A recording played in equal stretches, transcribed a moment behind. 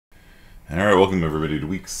Alright, welcome everybody to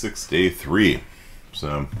week 6, day 3.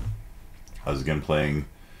 So, I was again playing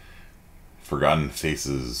Forgotten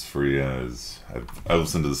Faces for you guys. I've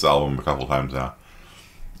listened to this album a couple times now.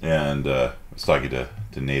 And I was talking to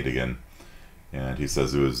Nate again. And he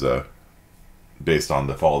says it was based on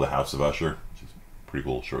the Fall of the House of Usher, which is a pretty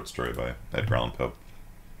cool short story by Edgar Allan Poe.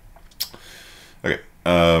 Okay,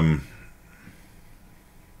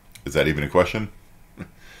 is that even a question?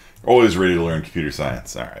 Always ready to learn computer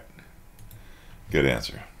science. Alright. Good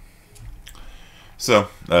answer. So,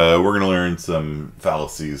 we're going to learn some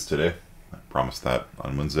fallacies today. I promised that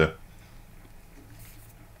on Wednesday.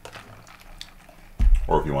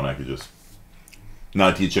 Or if you want, I could just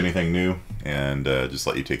not teach anything new and just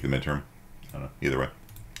let you take the midterm. I don't know. Either way.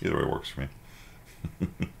 Either way works for me.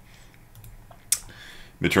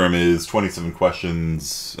 Midterm is 27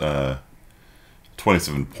 questions,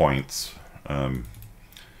 27 points.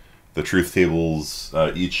 The truth tables,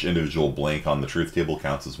 each individual blank on the truth table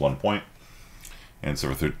counts as 1 point. And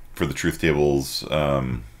so for the truth tables,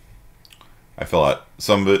 I fill out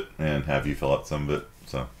some of it and have you fill out some of it.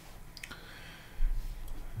 So,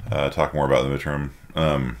 talk more about the midterm.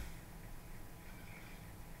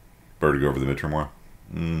 Better to go over the midterm more.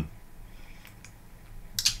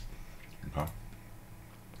 Okay.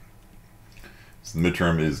 So the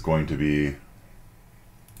midterm is going to be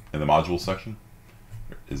in the module section.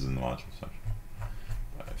 Is in the module section.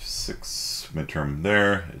 5, 6 midterm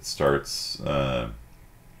there. It starts in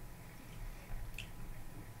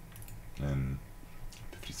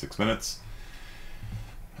 56 minutes.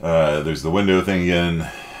 There's the window thing again.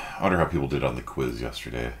 I wonder how people did on the quiz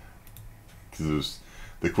yesterday. Because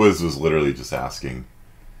the quiz was literally just asking,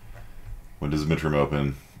 when does the midterm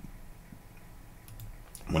open?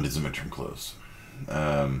 When does the midterm close?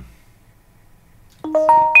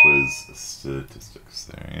 Quiz statistics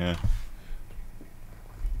there, yeah.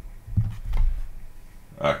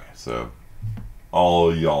 Okay, so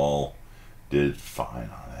all y'all did fine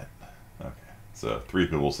on it. Okay, so 3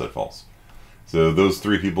 people said false. So those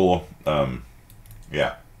 3 people,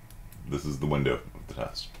 yeah, this is the window of the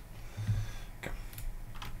test. Okay.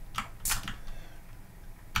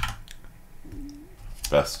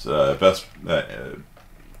 Best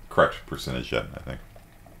correct percentage yet, I think.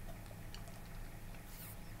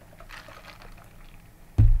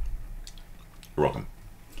 You're welcome.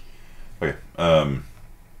 Okay,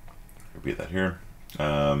 repeat that here.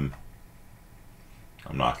 I'm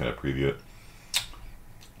not going to preview it.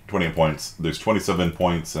 28 points. There's 27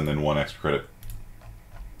 points and then 1 extra credit.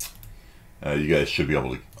 You guys should be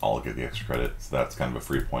able to all get the extra credit, so that's kind of a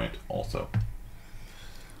free point also.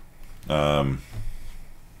 What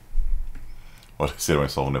I say to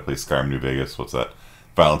myself when I play Skyrim New Vegas, what's that?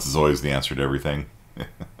 Violence is always the answer to everything.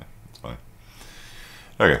 It's funny.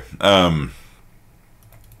 Okay,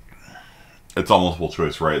 it's all multiple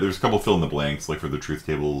choice, right? There's a couple fill in the blanks, like for the truth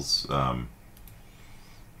tables.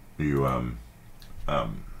 You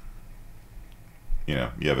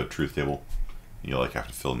know, you have a truth table. You like have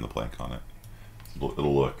to fill in the blank on it.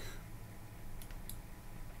 It'll look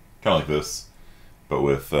kind of like this, but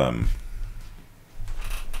with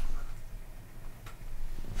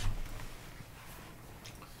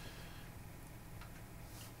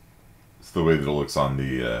it's the way that it looks on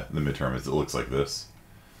the midterm is it looks like this.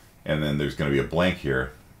 And then there's going to be a blank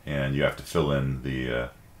here, and you have to fill in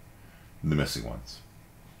the missing ones.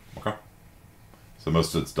 Okay. So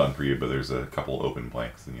most of it's done for you, but there's a couple open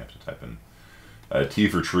blanks, and you have to type in T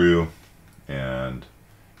for true and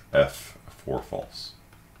F for false.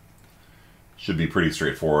 Should be pretty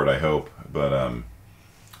straightforward, I hope. But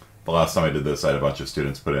the last time I did this, I had a bunch of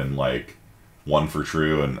students put in like 1 for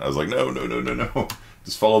true, and I was like, no,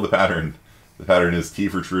 just follow the pattern. The pattern is T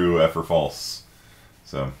for true, F for false.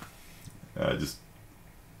 So. Just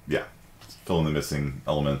fill in the missing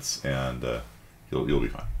elements, and you'll be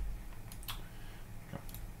fine.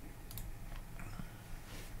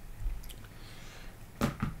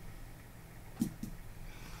 Okay.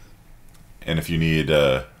 And if you need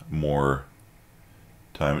more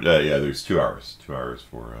time, yeah, there's 2 hours. 2 hours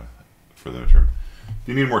for the midterm. If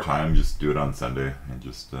you need more time, just do it on Sunday, and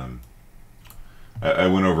just I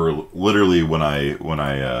went over literally when I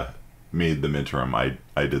made the midterm.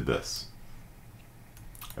 I did this.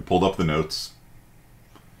 I pulled up the notes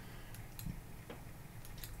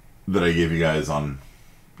that I gave you guys on,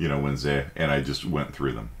 Wednesday, and I just went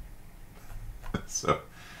through them. So,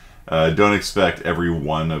 don't expect every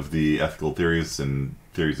one of the ethical theories and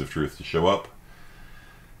theories of truth to show up.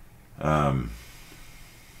 I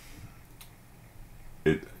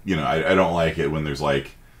don't like it when there's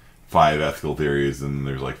like 5 ethical theories and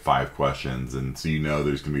there's like 5 questions, and so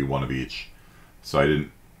there's gonna be one of each. So I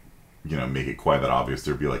didn't you know, make it quite that obvious,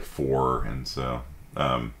 there'd be like 4, and so,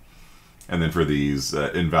 and then for these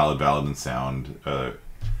invalid, valid, and sound,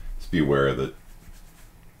 just be aware that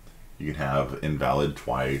you can have invalid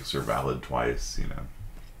twice or valid twice, you know.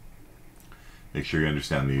 Make sure you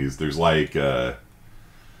understand these. There's like 4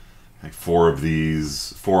 of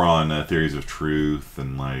these, 4 on theories of truth,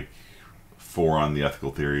 and like 4 on the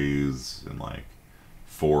ethical theories, and like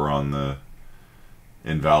 4 on the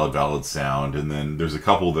invalid, valid, sound, and then there's a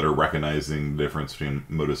couple that are recognizing the difference between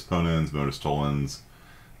modus ponens, modus tollens,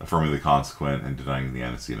 affirming the consequent, and denying the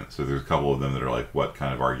antecedent. So there's a couple of them that are like, what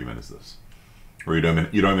kind of argument is this? Or you don't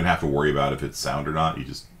even have to worry about if it's sound or not. You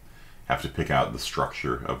just have to pick out the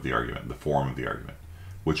structure of the argument, the form of the argument.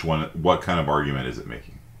 Which one? What kind of argument is it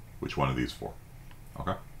making? Which one of these 4?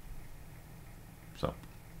 Okay. So.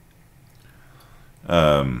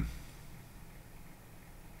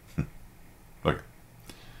 Okay.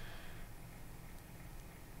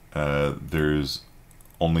 There's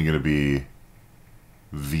only going to be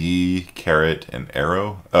V, caret, and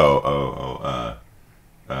arrow.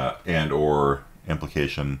 And or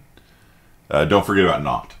implication. Don't forget about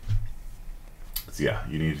not. So yeah,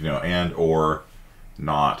 you need to know and or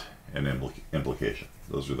not and implication.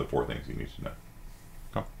 Those are the 4 things you need to know.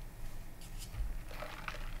 Okay.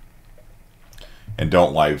 And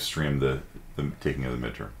don't live stream the taking of the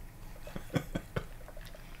midterm.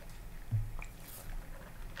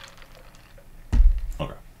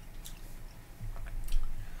 Okay.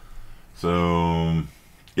 So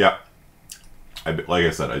yeah, like I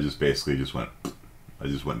said, I just basically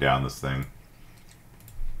went down this thing.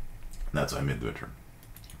 And that's how I made the midterm.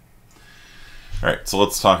 All right, so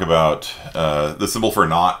let's talk about the symbol for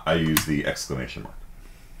not. I use the exclamation mark,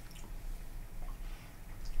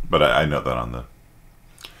 but I note that on the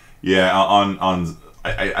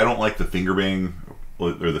I don't like the finger bang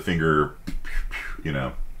or the finger, you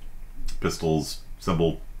know, pistols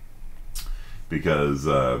symbol, because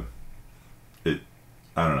I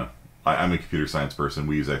don't know. I'm a computer science person.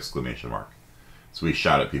 We use exclamation mark, so we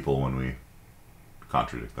shout at people when we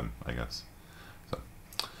contradict them, I guess. So,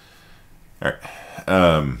 all right,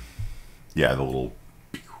 yeah, the little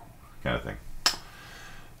kind of thing.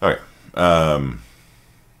 Okay,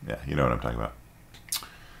 yeah, you know what I'm talking about.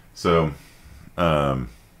 So,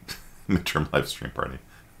 midterm live stream party.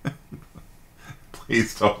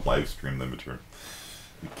 Please don't live stream the midterm.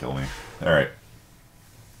 You kill me. All right.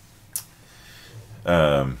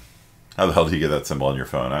 How the hell do you get that symbol on your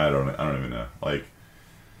phone? I don't even know. Like,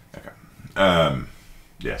 okay.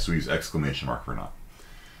 Yeah, so we use exclamation mark for not.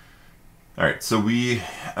 All right, so we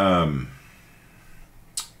one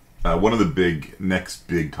of the next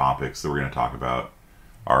big topics that we're going to talk about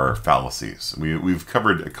are fallacies. We've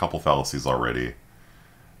covered a couple fallacies already.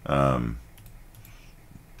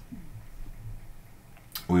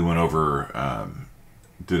 We went over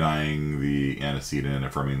denying the antecedent,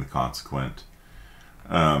 affirming the consequent.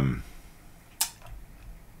 Let's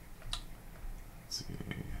see.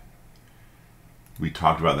 We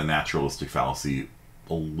talked about the naturalistic fallacy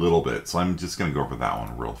a little bit, so I'm just going to go over that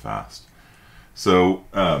one real fast. So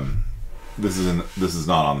this is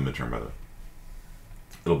not on the midterm, by the way.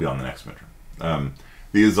 It'll be on the next midterm.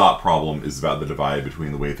 The Azote problem is about the divide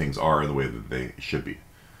between the way things are and the way that they should be.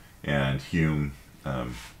 And Hume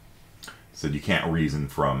said you can't reason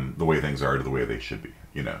from the way things are to the way they should be,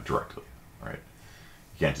 you know, directly, right?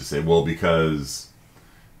 You can't just say, well, because,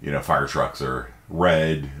 you know, fire trucks are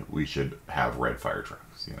red, we should have red fire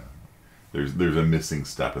trucks, you know. There's a missing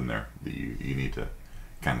step in there that you need to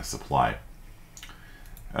kind of supply.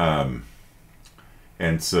 And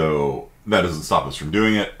so that doesn't stop us from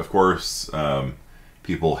doing it, of course.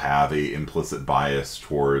 People have a implicit bias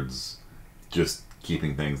towards just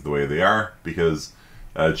keeping things the way they are, because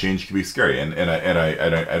change can be scary. And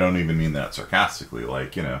I don't even mean that sarcastically.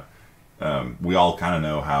 Like, you know, we all kind of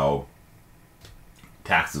know how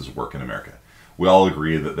taxes work in America. We all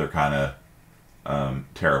agree that they're kind of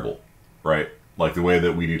terrible, right? Like, the way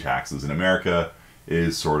that we do taxes in America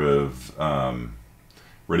is sort of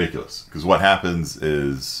ridiculous. Because what happens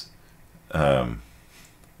is, don't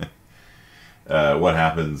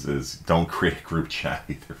create a group chat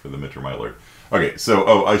either for the midterm, my lord. Okay,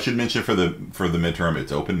 so I should mention for the midterm,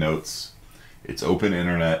 it's open notes, it's open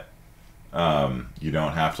internet. You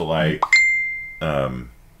don't have to like,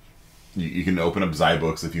 you can open up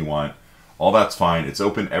Zybooks if you want. All that's fine. It's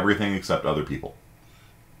open everything except other people.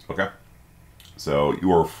 Okay, so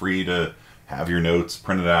you are free to have your notes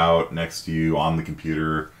printed out next to you on the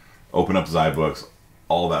computer. Open up Zybooks.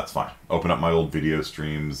 All that's fine. Open up my old video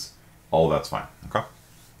streams. All that's fine. Okay,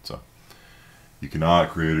 so you cannot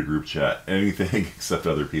create a group chat, anything except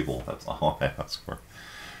other people. That's all I ask for.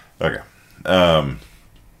 Okay.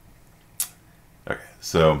 Okay.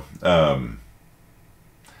 So,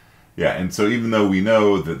 yeah, and so even though we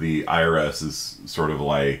know that the IRS is sort of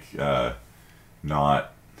like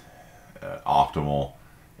not optimal,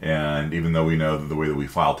 and even though we know that the way that we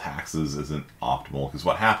file taxes isn't optimal, because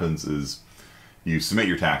what happens is you submit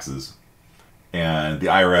your taxes, and the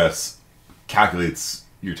IRS calculates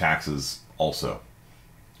your taxes also,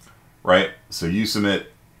 right? So you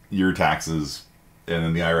submit your taxes, and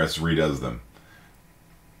then the IRS redoes them.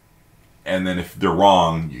 And then if they're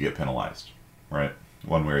wrong, you get penalized, right?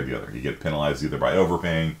 One way or the other. You get penalized either by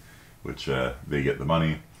overpaying, which they get the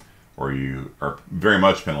money, or you are very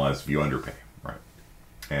much penalized if you underpay, right?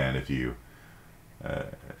 And if you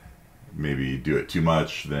maybe do it too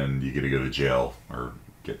much, then you get to go to jail or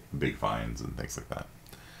get big fines and things like that.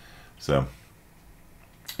 So,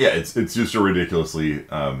 yeah, it's just a ridiculously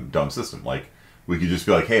dumb system. Like, we could just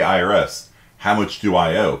be like, hey, IRS, how much do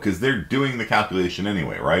I owe? Because they're doing the calculation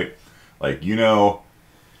anyway, right? Like, you know,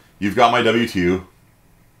 you've got my W-2,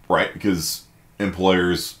 right? Because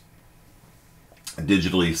employers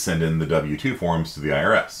digitally send in the W-2 forms to the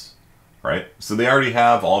IRS, right? So they already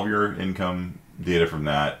have all of your income data from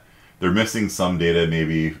that. They're missing some data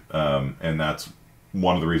maybe, and that's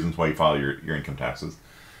one of the reasons why you file your income taxes.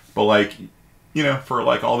 But like, you know, for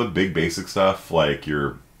like all the big basic stuff, like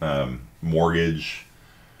your mortgage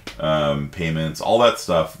payments, all that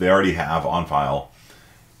stuff, they already have on file.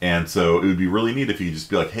 And so it would be really neat if you could just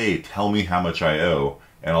be like, hey, tell me how much I owe,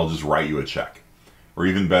 and I'll just write you a check. Or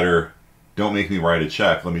even better, don't make me write a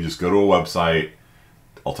check. Let me just go to a website.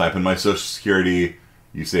 I'll type in my Social Security.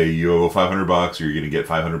 You say you owe $500, or you're going to get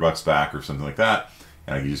 $500 back, or something like that.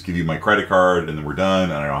 And I can just give you my credit card, and then we're done,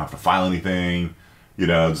 and I don't have to file anything. You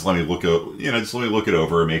know, just let me look it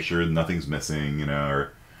over, make sure nothing's missing. You know,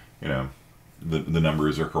 or you know, the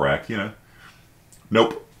numbers are correct. You know,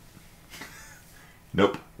 nope.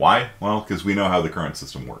 Nope. Why? Well, because we know how the current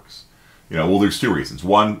system works. You know, well, there's two reasons.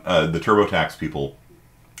 One, the TurboTax people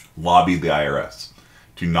lobbied the IRS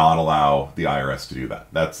to not allow the IRS to do that.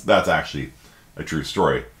 That's actually a true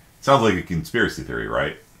story. Sounds like a conspiracy theory,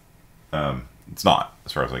 right? It's not,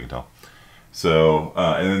 as far as I can tell. So,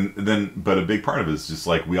 and then, but a big part of it is just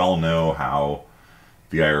like we all know how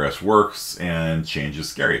the IRS works, and change is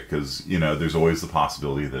scary because you know there's always the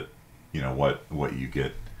possibility that you know what you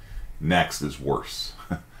get next is worse,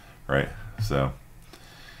 right? So,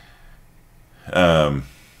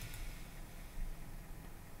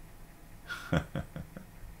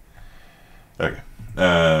 okay.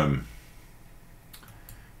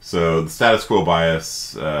 So the status quo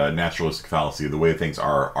bias, naturalistic fallacy, the way things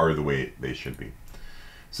are the way they should be.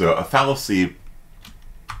 So a fallacy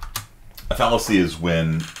is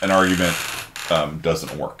when an argument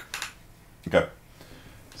doesn't work. Okay.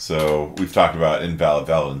 So we've talked about invalid,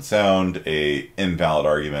 valid, and sound. A invalid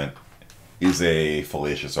argument is a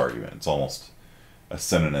fallacious argument. It's almost a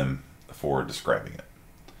synonym for describing it.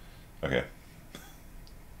 Okay.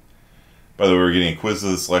 By the way, we're getting a quiz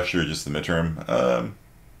this lecture, just the midterm.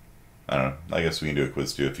 I don't know. I guess we can do a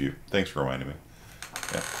quiz too if you... Thanks for reminding me.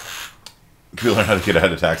 Yeah. Can we learn how to get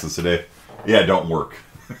ahead of taxes today? Yeah, don't work.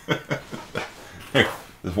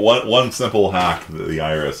 One simple hack that the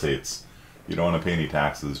IRS hates. You don't want to pay any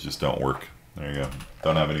taxes, just don't work. There you go.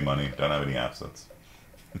 Don't have any money, don't have any assets.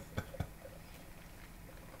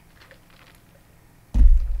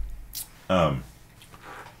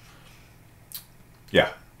 Yeah.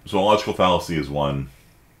 So a logical fallacy is one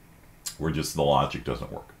where just the logic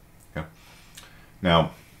doesn't work. Okay.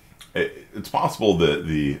 Now, it's possible that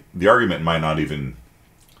the argument might not even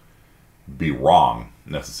be wrong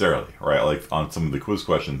necessarily, right? Like on some of the quiz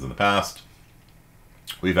questions in the past,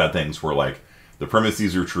 we've had things where like the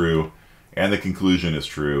premises are true and the conclusion is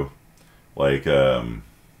true. Like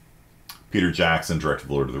Peter Jackson directed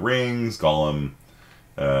Lord of the Rings, Gollum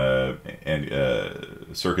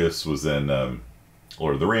and Circus was in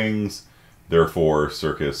Lord of the Rings. Therefore,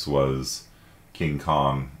 Circus was King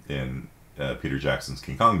Kong in Peter Jackson's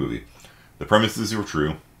King Kong movie. The premises were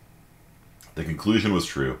true. The conclusion was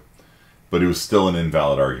true. But it was still an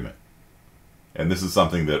invalid argument. And this is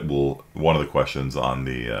something that one of the questions on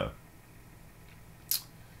the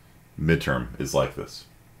midterm is like this.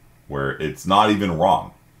 Where it's not even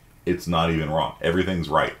wrong. It's not even wrong. Everything's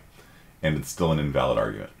right. And it's still an invalid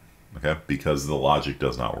argument. Okay? Because the logic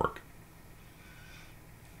does not work.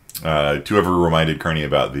 To whoever reminded Kearney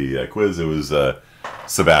about the quiz, it was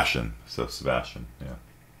Sebastian. So Sebastian, yeah.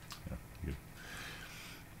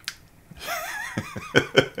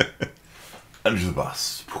 Under the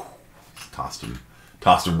bus. Tossed him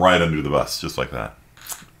right under the bus, just like that.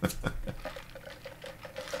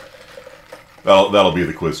 That'll be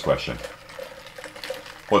the quiz question.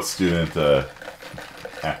 What student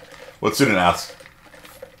asked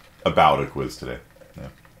about a quiz today? Yeah.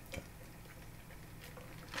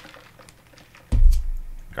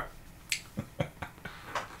 Okay.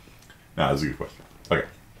 No, that's a good question. Okay.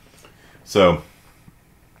 So,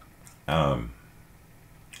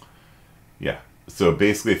 yeah. So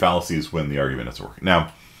basically, fallacies when the argument isn't working.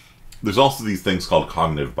 Now, there's also these things called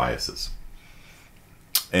cognitive biases.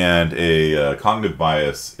 And a cognitive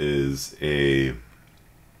bias is a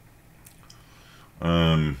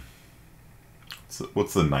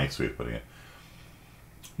what's the nice way of putting it?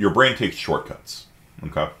 Your brain takes shortcuts.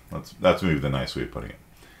 Okay, that's maybe the nice way of putting it.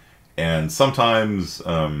 And sometimes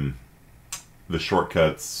the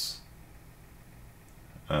shortcuts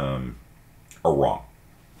are wrong.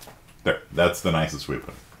 There, that's the nicest way of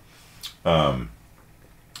putting it.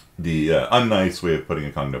 The unnice way of putting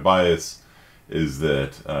a cognitive bias is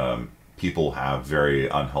that people have very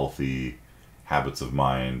unhealthy habits of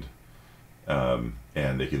mind,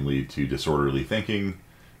 and they can lead to disorderly thinking.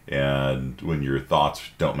 And when your thoughts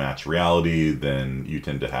don't match reality, then you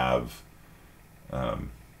tend to have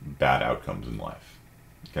bad outcomes in life.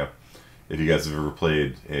 Okay, if you guys have ever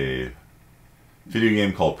played a video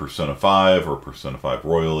game called Persona 5 or Persona 5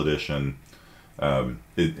 Royal Edition,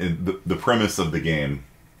 the premise of the game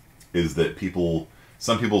is that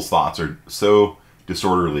some people's thoughts are so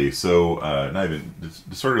disorderly, so not even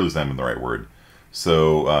disorderly is not even the right word,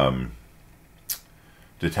 so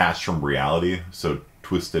detached from reality, so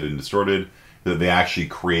twisted and distorted, that they actually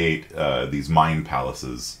create these mind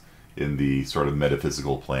palaces in the sort of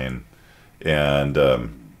metaphysical plane, and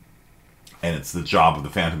it's the job of the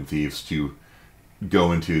Phantom Thieves to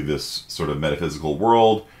go into this sort of metaphysical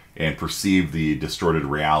world and perceive the distorted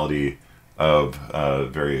reality of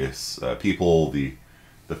various people. The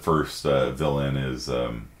first villain is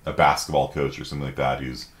a basketball coach or something like that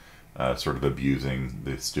who's sort of abusing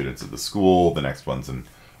the students at the school. The next one's an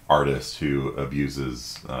artist who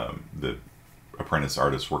abuses the apprentice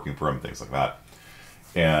artist working for him, things like that.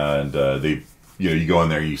 And you go in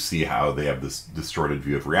there and you see how they have this distorted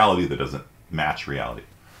view of reality that doesn't match reality.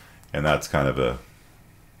 And that's kind of a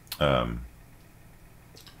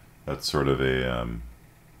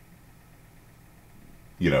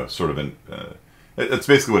it's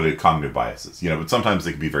basically what a cognitive bias is, but sometimes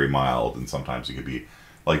it can be very mild, and sometimes it could be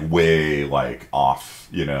like way like off,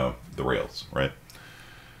 the rails, right?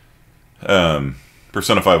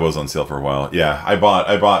 Persona 5 was on sale for a while. Yeah, I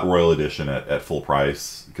bought Royal Edition at full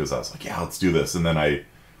price because I was like, yeah, let's do this. And then I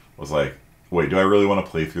was like, wait, do I really want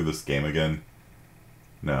to play through this game again?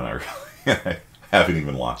 No, not really. I haven't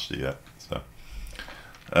even launched it yet. So,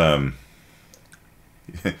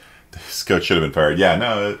 this coach should have been fired. Yeah,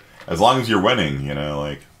 no, as long as you're winning,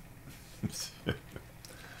 like.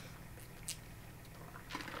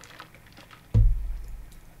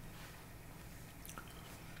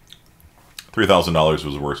 $3,000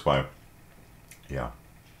 was the worst buy. Yeah.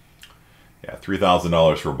 Yeah,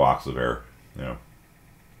 $3,000 for a box of air. Yeah.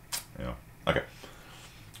 Okay.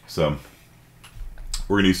 So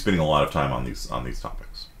we're going to be spending a lot of time on these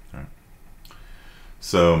topics. All right.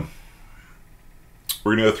 So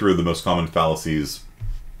we're going to go through the most common fallacies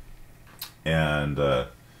and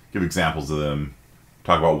give examples of them,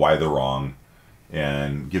 talk about why they're wrong,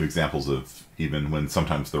 and give examples of even when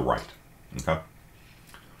sometimes they're right. Okay.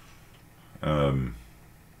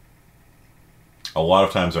 A lot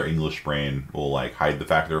of times our English brain will hide the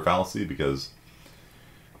fact they're a fallacy because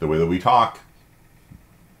the way that we talk,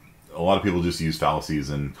 a lot of people just use fallacies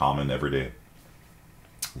in common everyday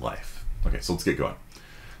life. Okay, so let's get going.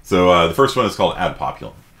 So the first one is called Ad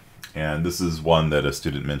Populum, and this is one that a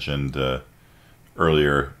student mentioned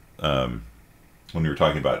earlier when we were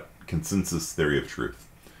talking about consensus theory of truth.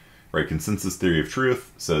 Right, consensus theory of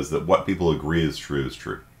truth says that what people agree is true is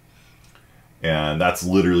true. And that's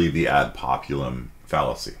literally the ad populum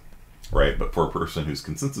fallacy, right? But for a person whose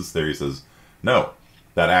consensus theory says, no,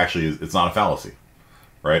 that actually it's not a fallacy,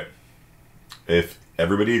 right? If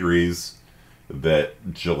everybody agrees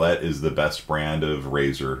that Gillette is the best brand of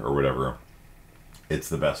razor or whatever, it's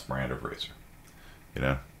the best brand of razor,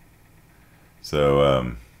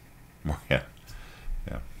 So, yeah.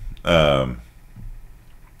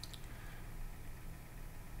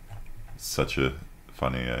 Such a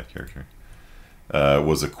funny character.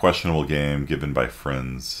 Was a questionable game given by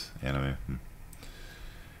friends. Anime.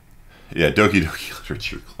 Yeah, Doki Doki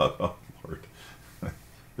Literature Club. Oh, Lord.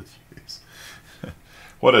 Jeez.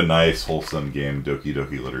 What a nice, wholesome game Doki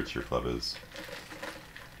Doki Literature Club is.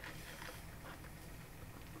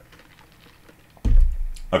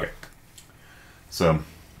 Okay. So,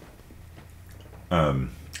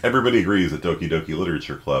 Everybody agrees that Doki Doki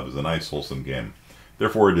Literature Club is a nice, wholesome game.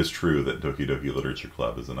 Therefore, it is true that Doki Doki Literature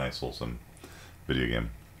Club is a nice, wholesome video game.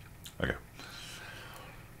 Okay.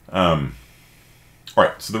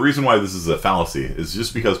 Alright, so the reason why this is a fallacy is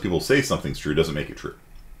just because people say something's true doesn't make it true.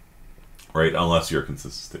 Right? Unless you're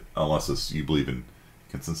consistent, unless you believe in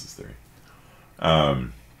consensus theory.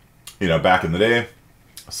 You know, back in the day,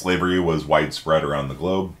 slavery was widespread around the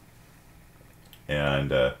globe. And,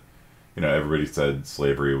 you know, everybody said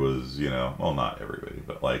slavery was, you know, well, not everybody,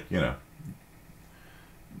 but like, you know,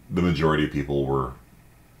 the majority of people were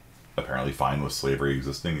apparently fine with slavery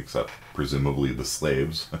existing, except presumably the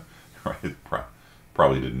slaves, right?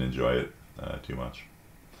 Probably didn't enjoy it too much.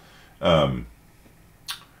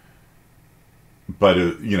 But,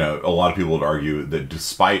 you know, a lot of people would argue that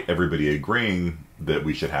despite everybody agreeing that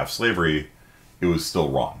we should have slavery, it was still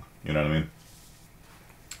wrong. You know what I mean?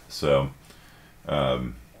 So,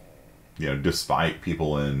 you know, despite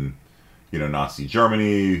people in, you know, Nazi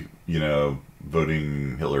Germany, you know,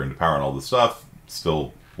 voting Hitler into power and all this stuff,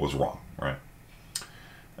 still was wrong, right?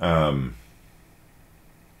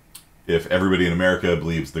 If everybody in America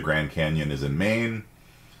believes the Grand Canyon is in Maine,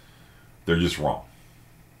 they're just wrong.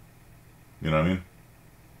 You know what I mean?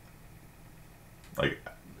 Like,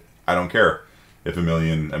 I don't care if 1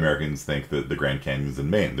 million Americans think that the Grand Canyon is in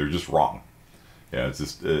Maine. They're just wrong. Yeah, it's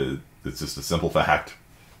just a simple fact.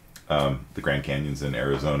 The Grand Canyon's in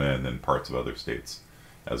Arizona and then parts of other states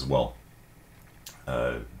as well.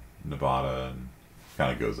 Nevada, and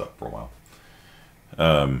kind of goes up for a while.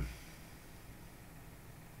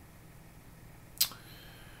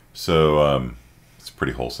 So it's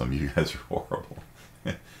pretty wholesome. You guys are horrible.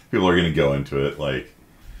 People are going to go into it like.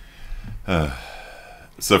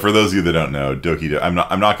 So for those of you that don't know, I'm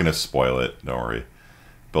not going to spoil it. Don't worry.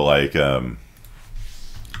 But like,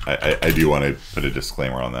 I do want to put a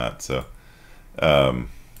disclaimer on that. So, Doki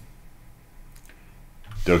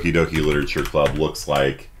Doki Literature Club looks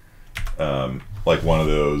like one of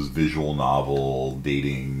those visual novel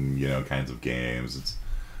dating, you know, kinds of games. It's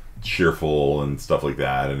cheerful and stuff like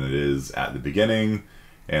that, and it is at the beginning,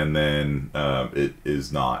 and then it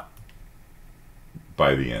is not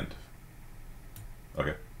by the end.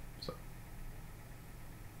 Okay, so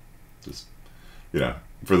just, you know,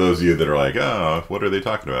 for those of you that are like, oh, what are they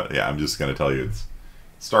talking about? Yeah, I'm just going to tell you, it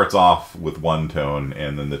starts off with one tone,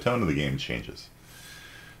 and then the tone of the game changes.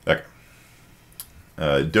 Okay.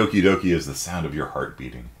 Doki Doki is the sound of your heart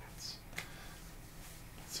beating. It's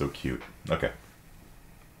so cute. Okay.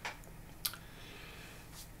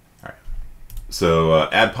 Alright. So,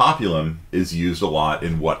 Ad Populum is used a lot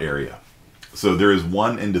in what area? So there is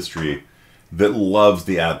one industry that loves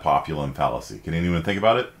the Ad Populum fallacy. Can anyone think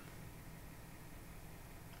about it?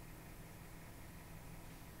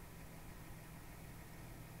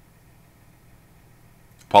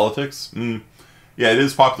 Politics? Yeah, it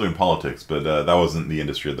is popular in politics, but that wasn't the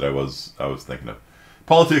industry that I was thinking of.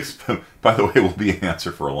 Politics, by the way, will be an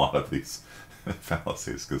answer for a lot of these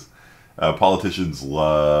fallacies, because politicians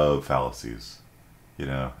love fallacies. You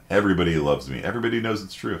know, everybody loves me. Everybody knows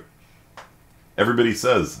it's true. Everybody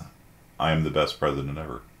says, I am the best president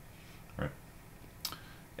ever. Right?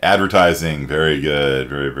 Advertising, very good.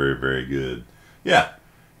 Very, very, very good. Yeah.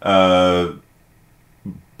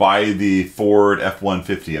 Buy the Ford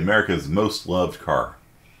F-150, America's most loved car.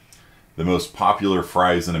 The most popular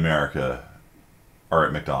fries in America are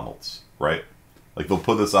at McDonald's, right? Like, they'll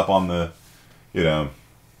put this up on the, you know,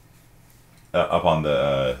 up on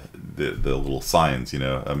the little signs, you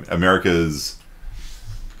know, America's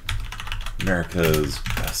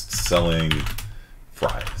best-selling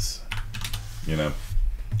fries, you know,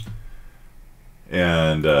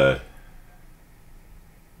 and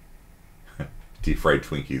deep fried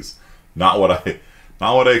Twinkies, not what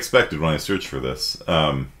I expected when I searched for this.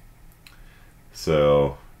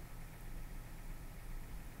 So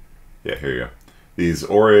yeah, here you go. These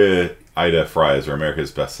Ore-Ida fries are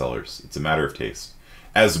America's best sellers. It's a matter of taste,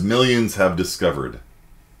 as millions have discovered.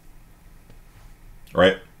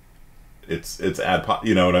 Right? It's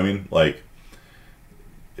you know what I mean? Like,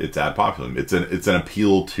 it's Ad Populum. It's an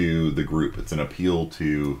appeal to the group. It's an appeal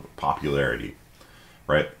to popularity,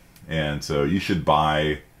 right? And so you should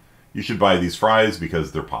buy these fries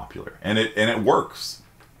because they're popular, and it works.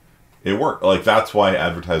 It works. Like, that's why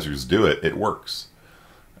advertisers do it. It works.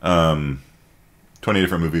 20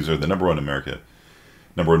 different movies are the number one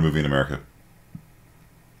movie in America.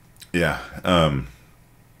 Yeah.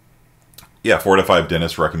 Yeah, 4 to 5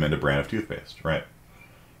 dentists recommend a brand of toothpaste, right?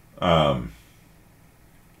 I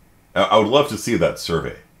would love to see that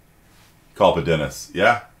survey. Call up a dentist.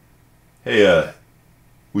 Yeah? Hey,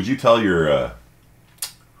 would you tell your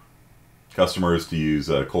customers to use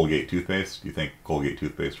Colgate toothpaste. Do you think Colgate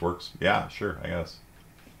toothpaste works? Yeah, sure, I guess.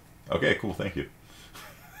 Okay, cool, thank you.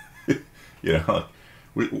 You know,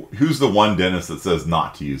 who's the one dentist that says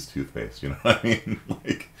not to use toothpaste? You know what I mean?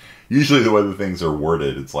 Like, usually the way the things are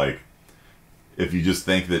worded, it's like, if you just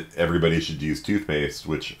think that everybody should use toothpaste,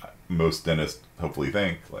 which most dentists hopefully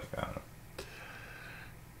think, like, I don't know.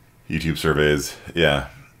 YouTube surveys, yeah.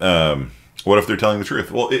 What if they're telling the truth?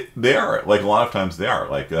 Well, they are. Like, a lot of times they are.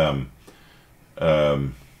 Like, the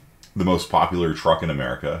most popular truck in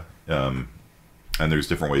America, and there's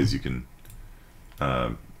different ways you can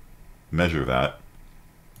measure that.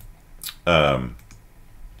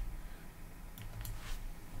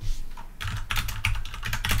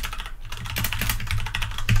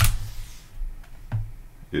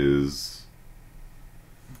 Is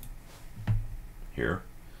here,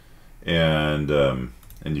 and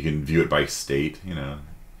you can view it by state. You know,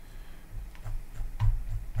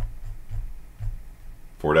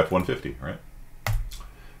 Ford F-150, right?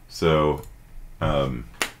 So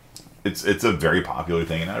it's a very popular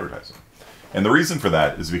thing in advertising, and the reason for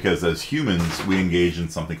that is because as humans we engage in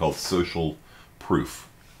something called social proof.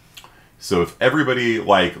 So if everybody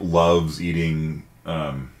like loves eating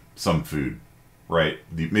some food, right?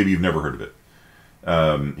 Maybe you've never heard of it.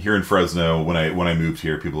 Here in Fresno, when I moved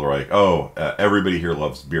here, people are like, "Oh, everybody here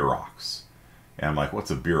loves beer rocks," and I'm like,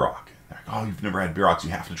 "What's a beer rock?" And they're like, "Oh, you've never had beer rocks?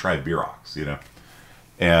 You have to try beer rocks," you know.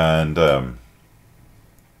 And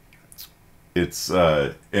it's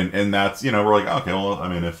and that's, you know, we're like, okay, well, I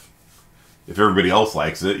mean, if everybody else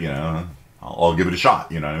likes it, you know, I'll give it a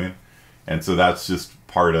shot, you know what I mean? And so that's just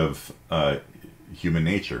part of human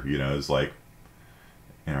nature, you know. Is like,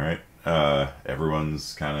 you know, right?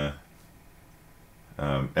 Everyone's kind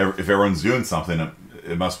of if everyone's doing something,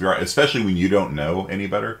 it must be right, especially when you don't know any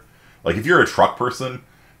better. Like, if you're a truck person,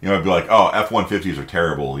 you know, I'd be like, "Oh, F-150s are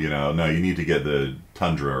terrible," you know. No, you need to get the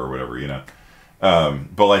Tundra or whatever, you know.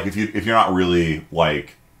 But like, if you're not really,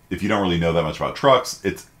 like, if you don't really know that much about trucks,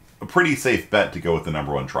 it's a pretty safe bet to go with the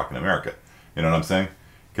 #1 truck in America. You know what I'm saying?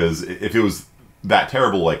 Because if it was that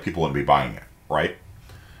terrible, like, people wouldn't be buying it, right?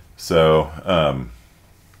 So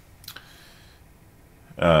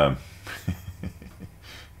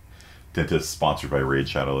dentist sponsored by Raid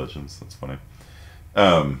Shadow Legends. That's funny.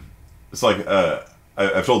 It's like,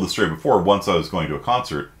 I've told this story before. Once I was going to a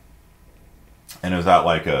concert, and it was at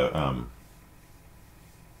like an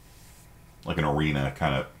arena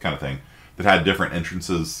kind of thing that had different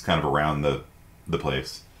entrances kind of around the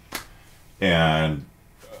place. And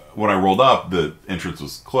when I rolled up, the entrance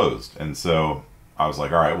was closed, and so I was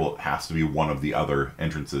like, all right, well, it has to be one of the other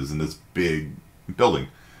entrances in this big building.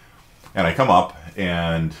 And I come up,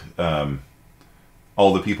 and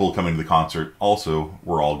all the people coming to the concert also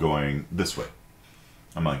were all going this way.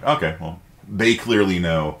 I'm like, okay, well, they clearly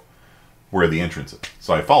know where the entrance is.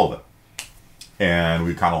 So I follow them. And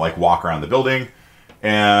we kind of like walk around the building,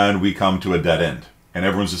 and we come to a dead end. And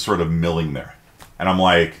everyone's just sort of milling there. And I'm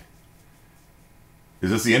like, is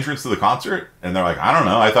this the entrance to the concert? And they're like, I don't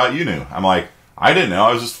know, I thought you knew. I'm like, I didn't know,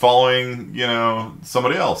 I was just following, you know,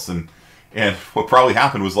 somebody else. And what probably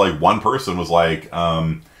happened was, like, one person was like,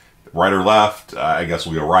 right or left, I guess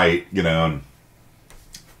we'll go right, you know, and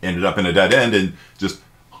ended up in a dead end, and just,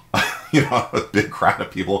 you know, a big crowd of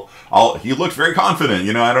people. He looked very confident,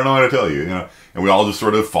 you know, I don't know what to tell you, you know, and we all just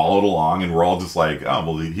sort of followed along, and we're all just like, oh,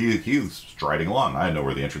 well, he's striding along. I know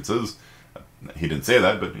where the entrance is. He didn't say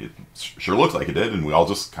that, but it sure looked like it did, and we all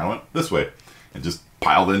just kind of went this way, and just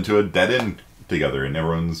piled into a dead end together, and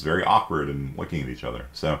everyone's very awkward and looking at each other.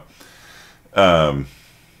 So,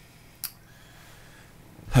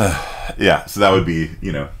 yeah, so that would be,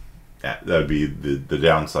 you know, that would be the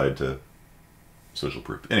downside to social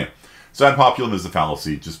proof. Anyway, so ad populum is a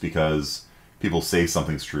fallacy. Just because people say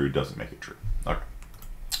something's true doesn't make it true. Okay.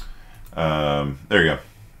 There you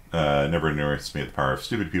go. Never underestimate the power of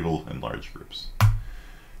stupid people in large groups. All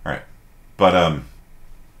right. But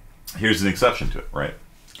here's an exception to it, right?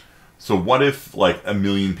 So what if, like, 1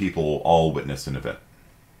 million people all witnessed an event?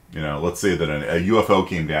 You know, let's say that a UFO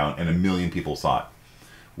came down and 1 million people saw it.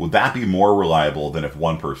 Would that be more reliable than if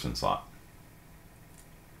one person saw it?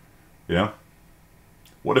 You know?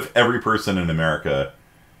 What if every person in America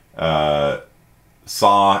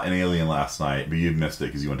saw an alien last night, but you missed it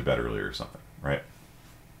because you went to bed earlier or something, right?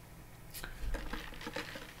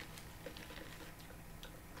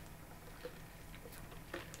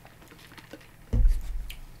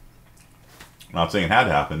 I'm not saying it had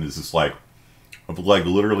to happen. It's just like, if, like,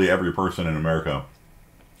 literally every person in America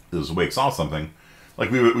that was awake saw something, like,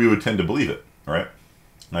 we would tend to believe it, right?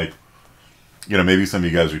 Like, you know, maybe some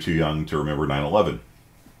of you guys are too young to remember 9/11.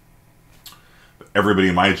 everybody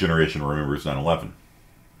in my generation remembers 9/11.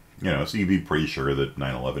 You know, so you'd be pretty sure that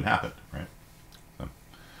 9/11 happened, right?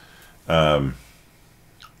 So,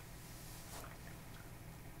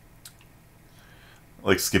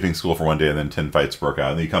 like skipping school for one day and then 10 fights broke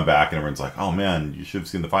out, and then you come back and everyone's like, oh man, you should have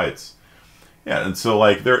seen the fights. Yeah, and so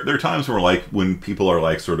like there are times where like when people are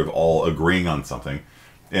like sort of all agreeing on something,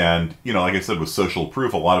 and you know, like I said with social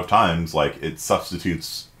proof, a lot of times like it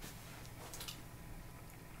substitutes.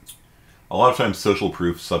 A lot of times social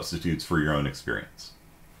proof substitutes for your own experience,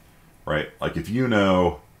 right? Like if you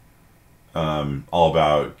know all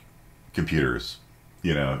about computers,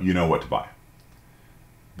 you know what to buy.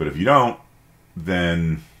 But if you don't,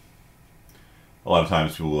 then a lot of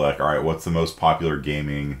times people are like, all right, what's the most popular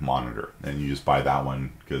gaming monitor? And you just buy that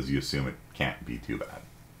one because you assume it can't be too bad.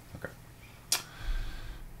 Okay.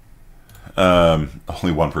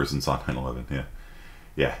 Only one person saw 9/11. Yeah.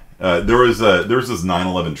 Yeah. There was this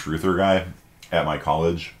 9/11 truther guy at my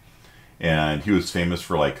college, and he was famous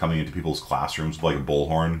for like coming into people's classrooms with like a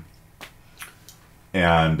bullhorn.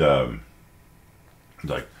 And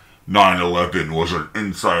like 9/11 was an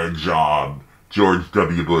inside job. George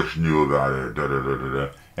W. Bush knew about it. Da, da, da, da, da.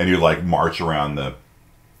 And he would like march around the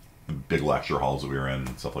big lecture halls that we were in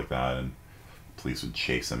and stuff like that, and police would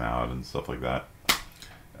chase him out and stuff like that.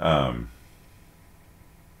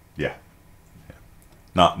 Yeah.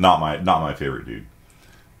 Not my favorite dude.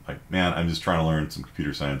 Like, man, I'm just trying to learn some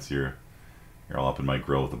computer science here. You're all up in my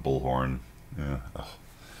grill with a bullhorn. Yeah. Ugh.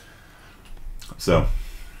 So,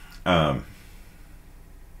 yeah.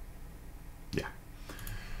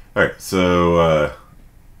 All right. So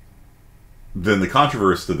then the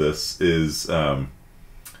controversy to this is, it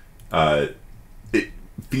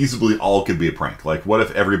feasibly all could be a prank. Like, what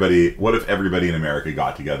if everybody in America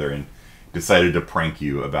got together and decided to prank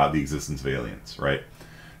you about the existence of aliens, right?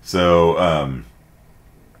 So,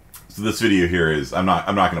 so this video here is, I'm not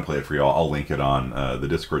going to play it for you. I'll link it on the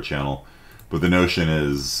Discord channel. But the notion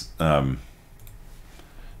is, good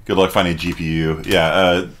luck finding GPU.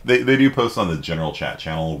 Yeah, they do post on the general chat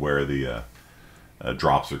channel where the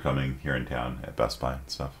drops are coming here in town at Best Buy and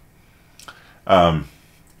stuff.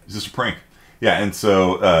 It's just a prank. Yeah, and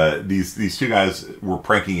so these two guys were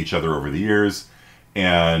pranking each other over the years,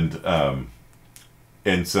 and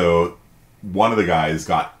so one of the guys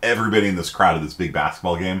got everybody in this crowd of this big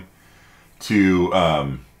basketball game to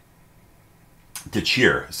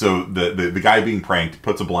cheer. So the guy being pranked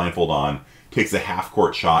puts a blindfold on, takes a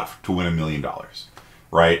half-court shot to win $1 million,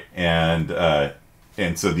 right? And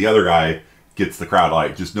so the other guy gets the crowd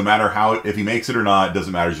like, just no matter how, if he makes it or not, it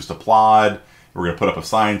doesn't matter, just applaud. We're going to put up a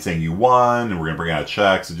sign saying you won, and we're going to bring out a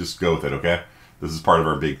check, so just go with it, okay? This is part of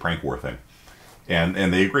our big prank war thing. And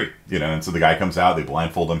they agree, you know, and so the guy comes out, they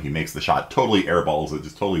blindfold him, he makes the shot, totally airballs it,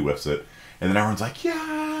 just totally whiffs it, and then everyone's like,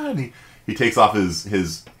 yeah, and he takes off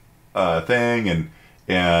his thing,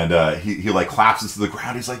 and he like collapses to the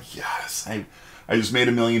ground. He's like, yes, I just made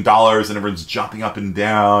 $1 million, and everyone's jumping up and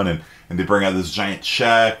down, and they bring out this giant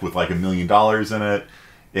check with like $1 million in it,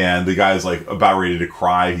 and the guy's like about ready to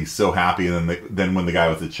cry. He's so happy, and then when the guy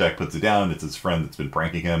with the check puts it down, it's his friend that's been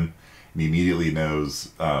pranking him, and he immediately knows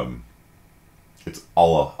it's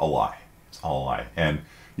all a lie. It's all a lie, and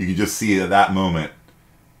you can just see at that moment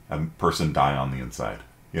a person die on the inside.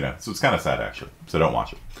 You know, so it's kind of sad actually. So don't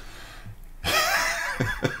watch it.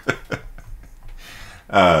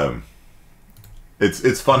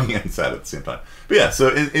 It's funny and sad at the same time. But yeah, so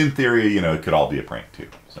in theory, you know, it could all be a prank too.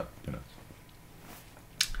 So, you know.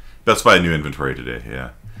 Best Buy new inventory today,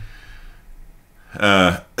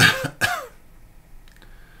 yeah.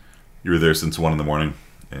 You were there since 1 in the morning?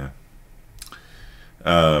 Yeah.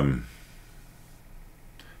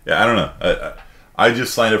 Yeah, I don't know. I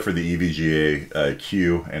just signed up for the EVGA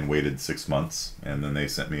queue and waited 6 months, and then they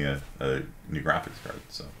sent me a new graphics card.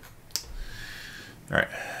 So, all right,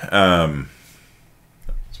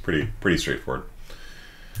 it's pretty straightforward.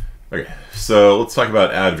 Okay, so let's talk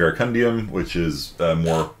about Ad Verecundiam, which is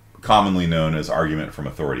more commonly known as argument from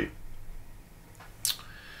authority.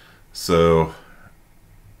 So,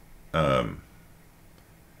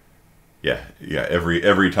 yeah.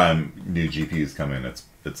 Every time new GPUs come in,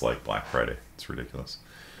 it's like Black Friday. It's ridiculous.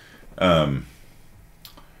 Argument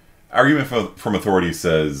from authority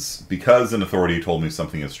says, because an authority told me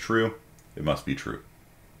something is true, it must be true.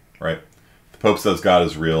 Right? The Pope says God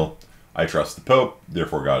is real. I trust the Pope,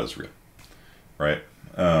 therefore God is real. Right?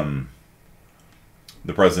 The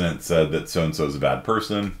president said that so-and-so is a bad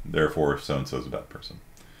person, therefore so-and-so is a bad person.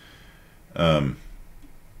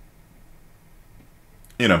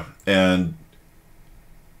 You know, and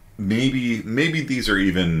maybe these are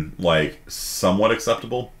even like somewhat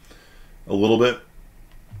acceptable a little bit.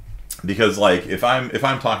 Because like if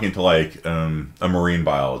I'm talking to like a marine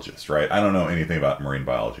biologist, right? I don't know anything about marine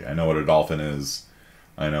biology. I know what a dolphin is.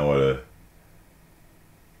 I know what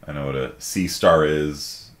a sea star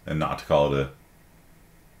is, and not to call it a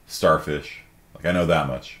starfish. Like I know that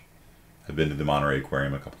much. I've been to the Monterey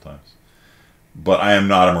Aquarium a couple times. But I am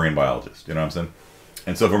not a marine biologist, you know what I'm saying?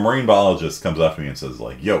 And so if a marine biologist comes up to me and says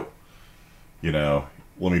like, yo, you know,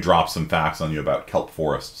 let me drop some facts on you about kelp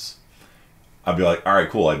forests, I'd be like, all right,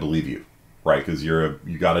 cool, I believe you, right? Because you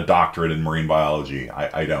got a doctorate in marine biology.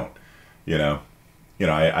 I don't, you know.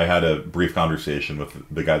 I had a brief conversation with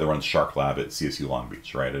the guy that runs Shark Lab at CSU Long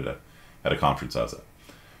Beach, right, at a conference I was at.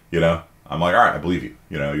 You know, I'm like, all right, I believe you.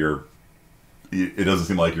 You know, it doesn't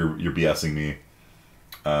seem like you're BSing me.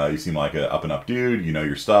 You seem like a up and up dude. You know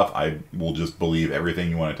your stuff. I will just believe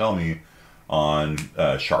everything you want to tell me on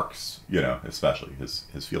sharks. You know, especially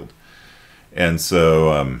his field. And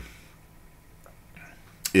so.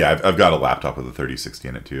 Yeah, I've got a laptop with a 3060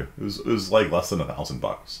 in it too. It was like less than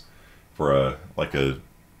 $1,000 for a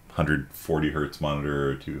 140 hertz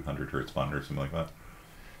monitor or 200 hertz monitor, something like that,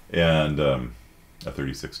 and a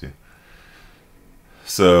 3060.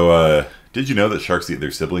 So did you know that sharks eat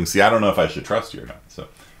their siblings? See, I don't know if I should trust you or not. So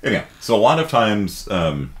anyhow, so a lot of times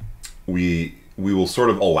we will sort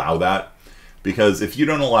of allow that, because if you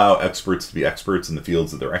don't allow experts to be experts in the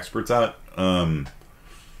fields that they're experts at,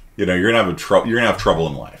 you know, you're gonna have trouble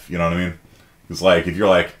in life. You know what I mean? It's like if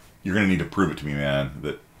you're gonna need to prove it to me, man,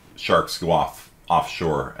 that sharks go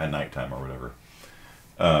offshore at nighttime or whatever.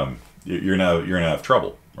 You're gonna have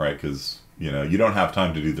trouble, right? Because you know you don't have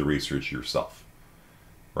time to do the research yourself,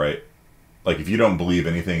 right? Like if you don't believe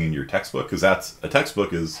anything in your textbook, because a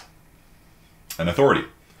textbook is an authority,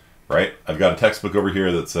 right? I've got a textbook over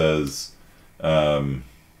here that says, I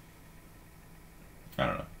don't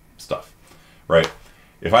know, stuff, right?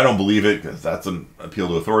 If I don't believe it, because that's an appeal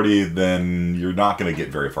to authority, then you're not going to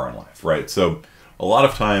get very far in life, right? So a lot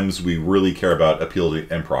of times we really care about appeal to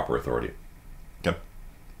improper authority. Okay.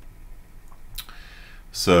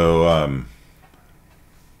 So,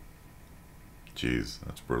 geez,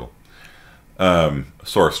 that's brutal.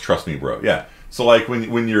 Source, trust me, bro. Yeah. So like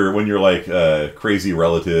when you're like a crazy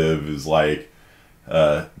relative is like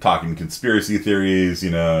talking conspiracy theories,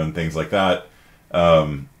 you know, and things like that.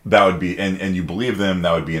 That would be, and you believe them,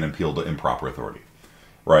 that would be an appeal to improper authority,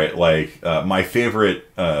 right? Like, my favorite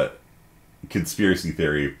conspiracy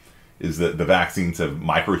theory is that the vaccines have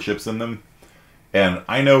microchips in them. And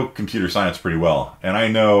I know computer science pretty well, and I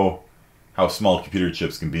know how small computer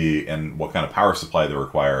chips can be and what kind of power supply they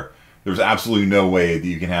require. There's absolutely no way that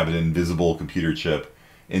you can have an invisible computer chip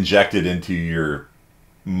injected into your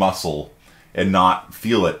muscle and not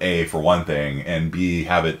feel it, A, for one thing, and B,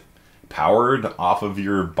 have it powered off of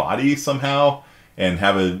your body somehow, and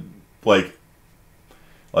have a like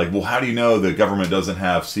well, how do you know the government doesn't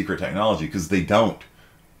have secret technology? Because they don't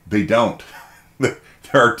there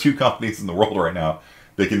are 2 companies in the world right now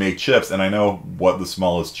that can make chips, and I know what the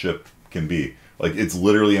smallest chip can be. Like, it's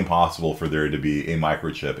literally impossible for there to be a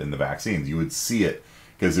microchip in the vaccines. You would see it,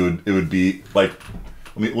 because it would be like,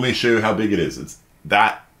 let me show you how big it is. It's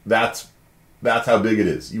that's how big it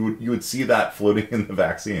is. You would see that floating in the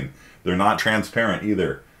vaccine. They're not transparent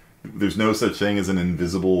either. There's no such thing as an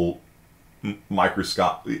invisible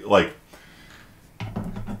microscope, like,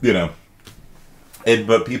 you know.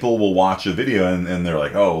 But people will watch a video and they're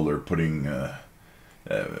like, oh, they're putting,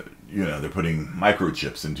 you know, they're putting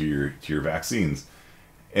microchips into your vaccines,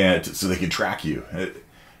 and so they can track you,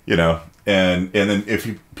 you know. And then if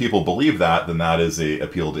people believe that, then that is a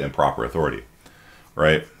appeal to improper authority,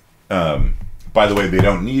 right? By the way, they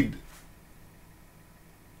don't need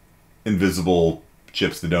invisible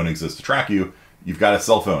chips that don't exist to track you. You've got a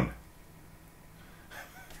cell phone,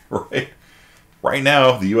 right? Right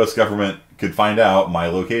now, the U.S. government could find out my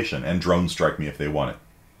location and drone strike me if they want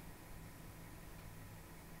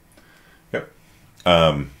it.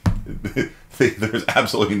 Yep. There's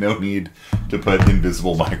absolutely no need to put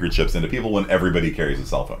invisible microchips into people when everybody carries a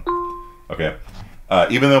cell phone. Okay.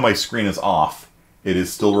 Even though my screen is off, it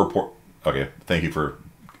is still report. Okay. Thank you for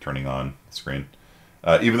turning on the screen.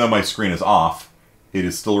 Even though my screen is off, it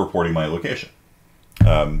is still reporting my location.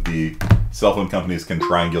 The cell phone companies can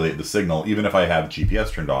triangulate the signal, even if I have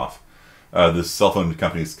GPS turned off. The cell phone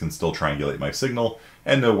companies can still triangulate my signal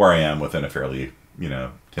and know where I am within a fairly,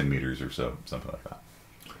 10 meters or so, something like that.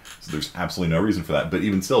 So there's absolutely no reason for that. But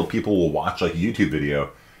even still, people will watch like a YouTube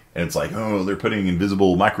video, and it's like, oh, they're putting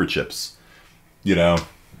invisible microchips,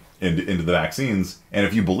 into the vaccines. And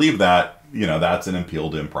if you believe that, that's an appeal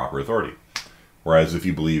to improper authority. Whereas if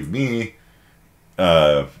you believe me,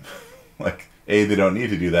 like, A, they don't need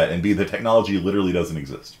to do that, and B, the technology literally doesn't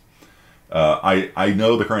exist. I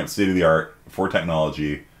know the current state of the art for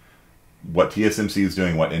technology, what TSMC is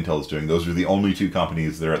doing, what Intel is doing. Those are the only two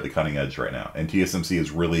companies that are at the cutting edge right now. And TSMC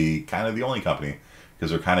is really kind of the only company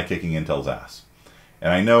because they're kind of kicking Intel's ass.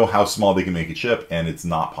 And I know how small they can make a chip, and it's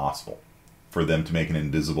not possible for them to make an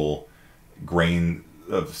invisible grain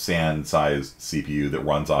of sand sized CPU that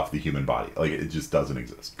runs off the human body. Like, it just doesn't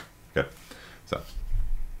exist. Okay. So,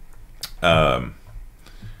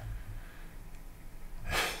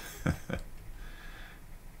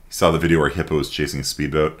 saw the video where Hippo was chasing a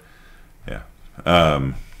speedboat. Yeah.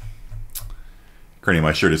 Kearney,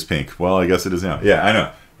 my shirt is pink. Well, I guess it is now. Yeah, I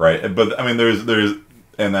know, right? But I mean, there's,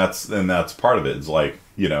 and that's part of it. It's like,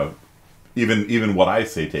 you know, even what I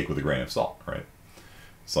say, take with a grain of salt, right?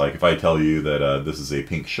 It's like if I tell you that this is a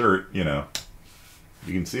pink shirt, you know,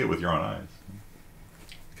 you can see it with your own eyes.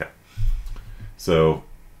 Okay. So,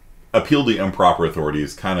 appeal to improper authority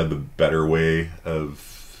is kind of the better way of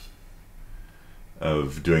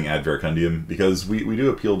doing ad verecundiam, because we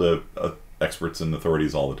do appeal to experts and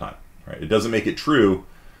authorities all the time, right? It doesn't make it true,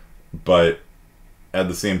 but at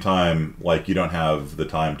the same time, like, you don't have the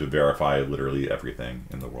time to verify literally everything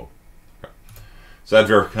in the world. Okay. So ad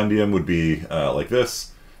verecundiam would be like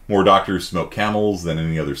this. More doctors smoke Camels than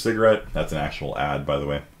any other cigarette. That's an actual ad, by the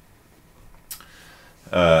way.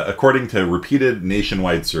 According to repeated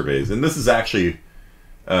nationwide surveys, and this is actually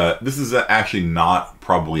not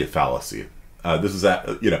probably a fallacy. This is,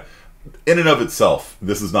 you know, in and of itself,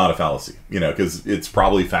 this is not a fallacy, you know, because it's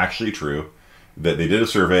probably factually true that they did a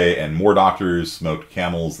survey and more doctors smoked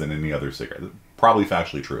Camels than any other cigarette. Probably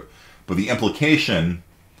factually true. But the implication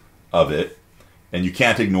of it, and you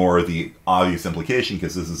can't ignore the obvious implication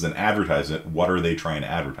because this is an advertisement. What are they trying to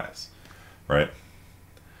advertise, right?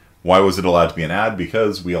 Why was it allowed to be an ad?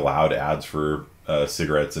 Because we allowed ads for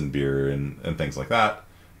cigarettes and beer and things like that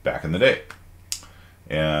back in the day.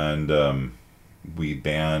 And we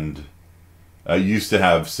banned... used to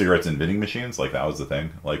have cigarettes in vending machines. Like, that was the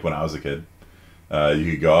thing. Like, when I was a kid,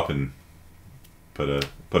 you could go up and put a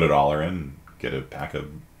dollar in and get a pack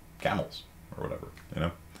of Camels or whatever, you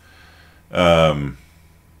know?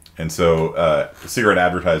 And so cigarette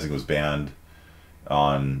advertising was banned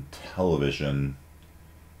on television.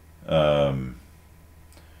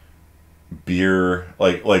 Beer,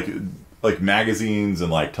 like magazines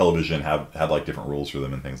and like television had like different rules for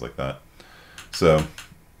them and things like that. So,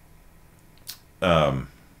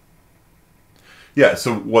 yeah.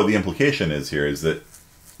 So what the implication is here is that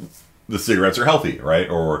the cigarettes are healthy, right?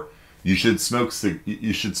 Or you should smoke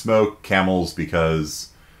Camels because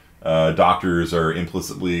doctors are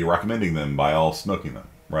implicitly recommending them by all smoking them,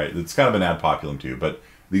 right? It's kind of an ad populum too, but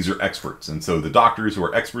these are experts. And so the doctors who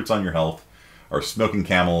are experts on your health are smoking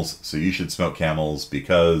Camels, so you should smoke Camels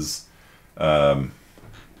because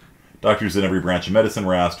doctors in every branch of medicine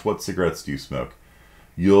were asked, what cigarettes do you smoke?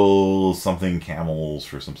 You'll something Camels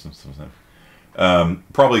for something.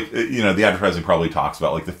 Probably, you know, the advertising probably talks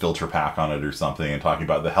about like the filter pack on it or something and talking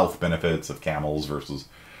about the health benefits of Camels versus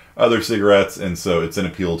other cigarettes, and so it's an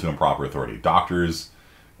appeal to improper authority. Doctors,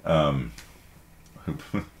 who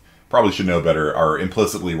probably should know better, are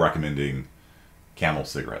implicitly recommending Camel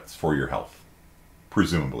cigarettes for your health,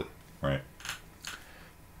 presumably, right?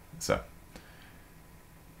 So,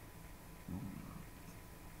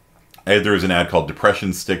 there was an ad called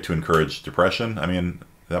 "Depression Stick to encourage depression." I mean,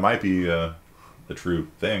 that might be a true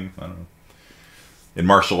thing. I don't know. In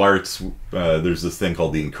martial arts, there's this thing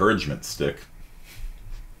called the encouragement stick.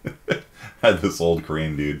 Had this old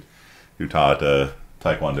Korean dude who taught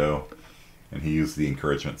Taekwondo, and he used the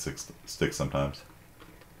encouragement stick sometimes.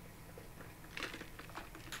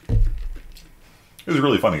 He was a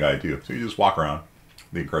really funny guy too. So you just walk around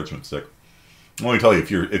the encouragement stick. Let me tell you,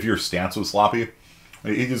 if your stance was sloppy,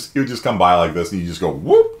 he would just come by like this, and you just go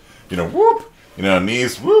whoop, whoop,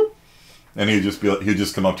 knees whoop, and he'd just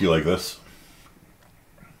come up to you like this,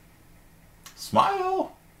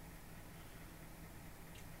 smile.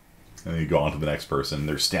 And then you go on to the next person.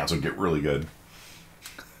 Their stance would get really good.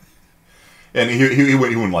 And he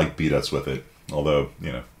wouldn't like beat us with it. Although,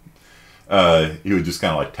 you know, he would just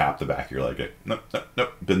kind of like tap the back of your leg. Nope, nope,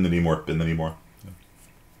 nope. Bend the knee more. Bend the knee more.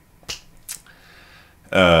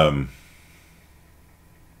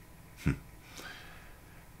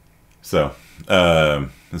 So,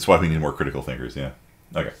 that's why we need more critical thinkers. Yeah.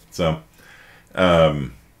 Okay. So,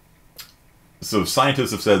 so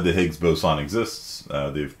scientists have said the Higgs boson exists.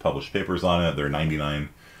 They've published papers on it. They're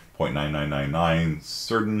 99.9999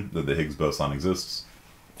 certain that the Higgs boson exists.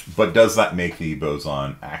 But does that make the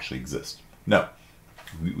boson actually exist? No.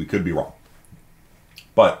 We could be wrong.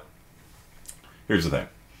 But here's the thing.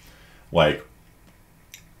 Like,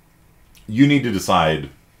 you need to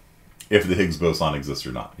decide if the Higgs boson exists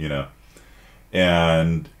or not,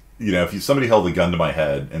 And, if somebody held a gun to my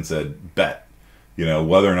head and said, bet,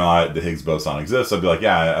 whether or not the Higgs boson exists, I'd be like,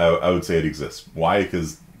 yeah, I would say it exists. Why?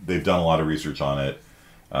 Because they've done a lot of research on it.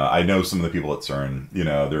 I know some of the people at CERN,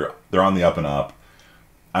 they're on the up and up.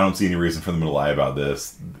 I don't see any reason for them to lie about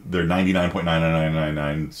this. They're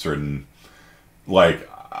 99.99999 certain. Like,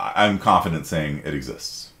 I'm confident saying it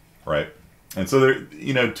exists, right? And so there,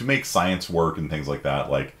 to make science work and things like that,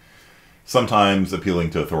 like, sometimes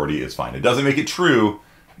appealing to authority is fine. It doesn't make it true,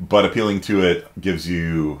 but appealing to it gives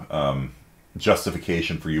you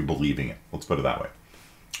justification for you believing it. Let's put it that way.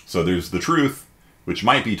 So there's the truth, which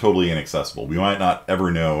might be totally inaccessible. We might not ever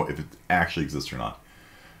know if it actually exists or not.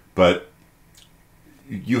 But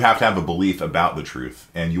you have to have a belief about the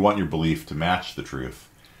truth, and you want your belief to match the truth.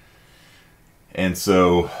 And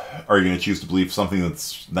so, are you going to choose to believe something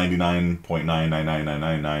that's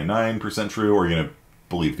 99.9999999% true, or are you going to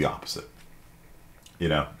believe the opposite?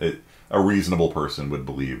 A reasonable person would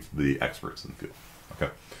believe the experts in the field. Okay.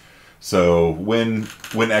 So when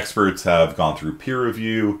experts have gone through peer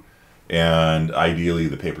review, and ideally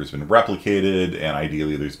the paper's been replicated, and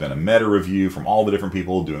ideally there's been a meta review from all the different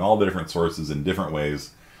people doing all the different sources in different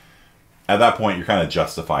ways, at that point you're kind of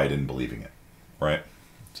justified in believing it, right?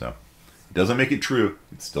 So it doesn't make it true.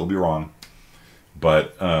 It'd still be wrong.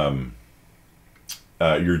 But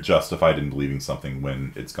you're justified in believing something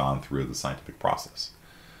when it's gone through the scientific process.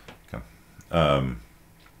 Okay.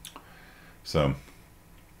 So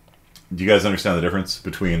do you guys understand the difference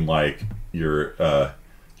between, like, your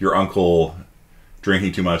uncle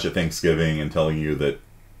drinking too much at Thanksgiving and telling you that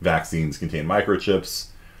vaccines contain microchips,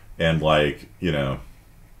 and, like,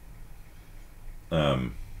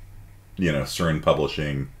 CERN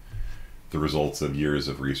publishing the results of years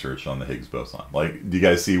of research on the Higgs boson? Like, do you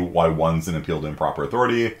guys see why one's an appeal to improper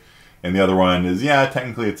authority, and the other one is, yeah,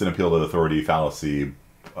 technically it's an appeal to authority fallacy,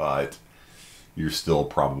 but you're still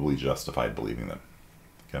probably justified believing them?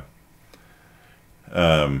 Okay.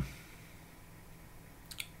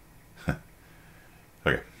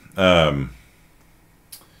 Okay.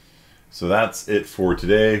 So that's it for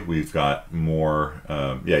today. We've got more.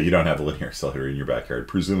 Yeah, you don't have a linear accelerator in your backyard,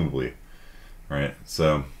 presumably, right?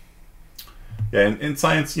 So, yeah, in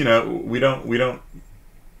science, we don't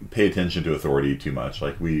pay attention to authority too much.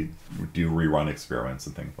 Like, we do rerun experiments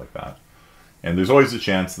and things like that, and there's always a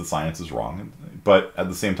chance the science is wrong. But at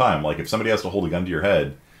the same time, like, if somebody has to hold a gun to your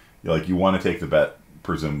head, you want to take the bet,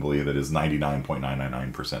 presumably, that is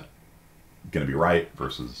 99.999% going to be right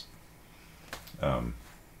versus,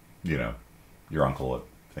 your uncle at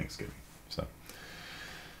Thanksgiving. So,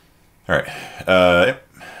 all right, yep.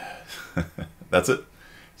 That's it.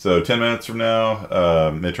 So 10 minutes from now,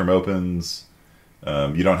 midterm opens.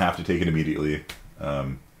 You don't have to take it immediately.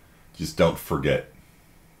 Just don't forget.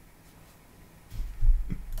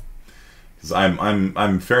 Because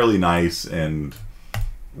I'm fairly nice and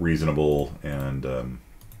reasonable and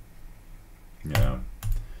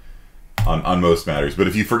on most matters. But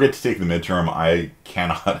if you forget to take the midterm, I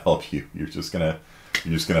cannot help you. You're just gonna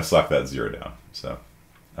suck that 0 down. So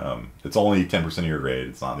it's only 10% of your grade.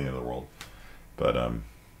 It's not the end of the world. But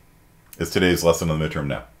is today's lesson on the midterm?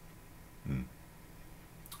 No.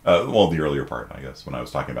 Well, the earlier part, I guess, when I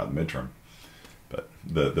was talking about the midterm. But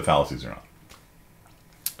the fallacies are not.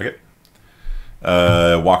 Okay.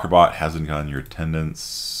 Walkerbot hasn't gotten your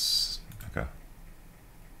attendance. Okay.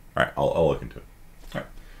 All right, I'll look into it. All right.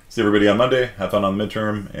 See everybody on Monday. Have fun on the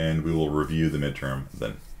midterm, and we will review the midterm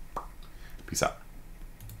then. Peace out.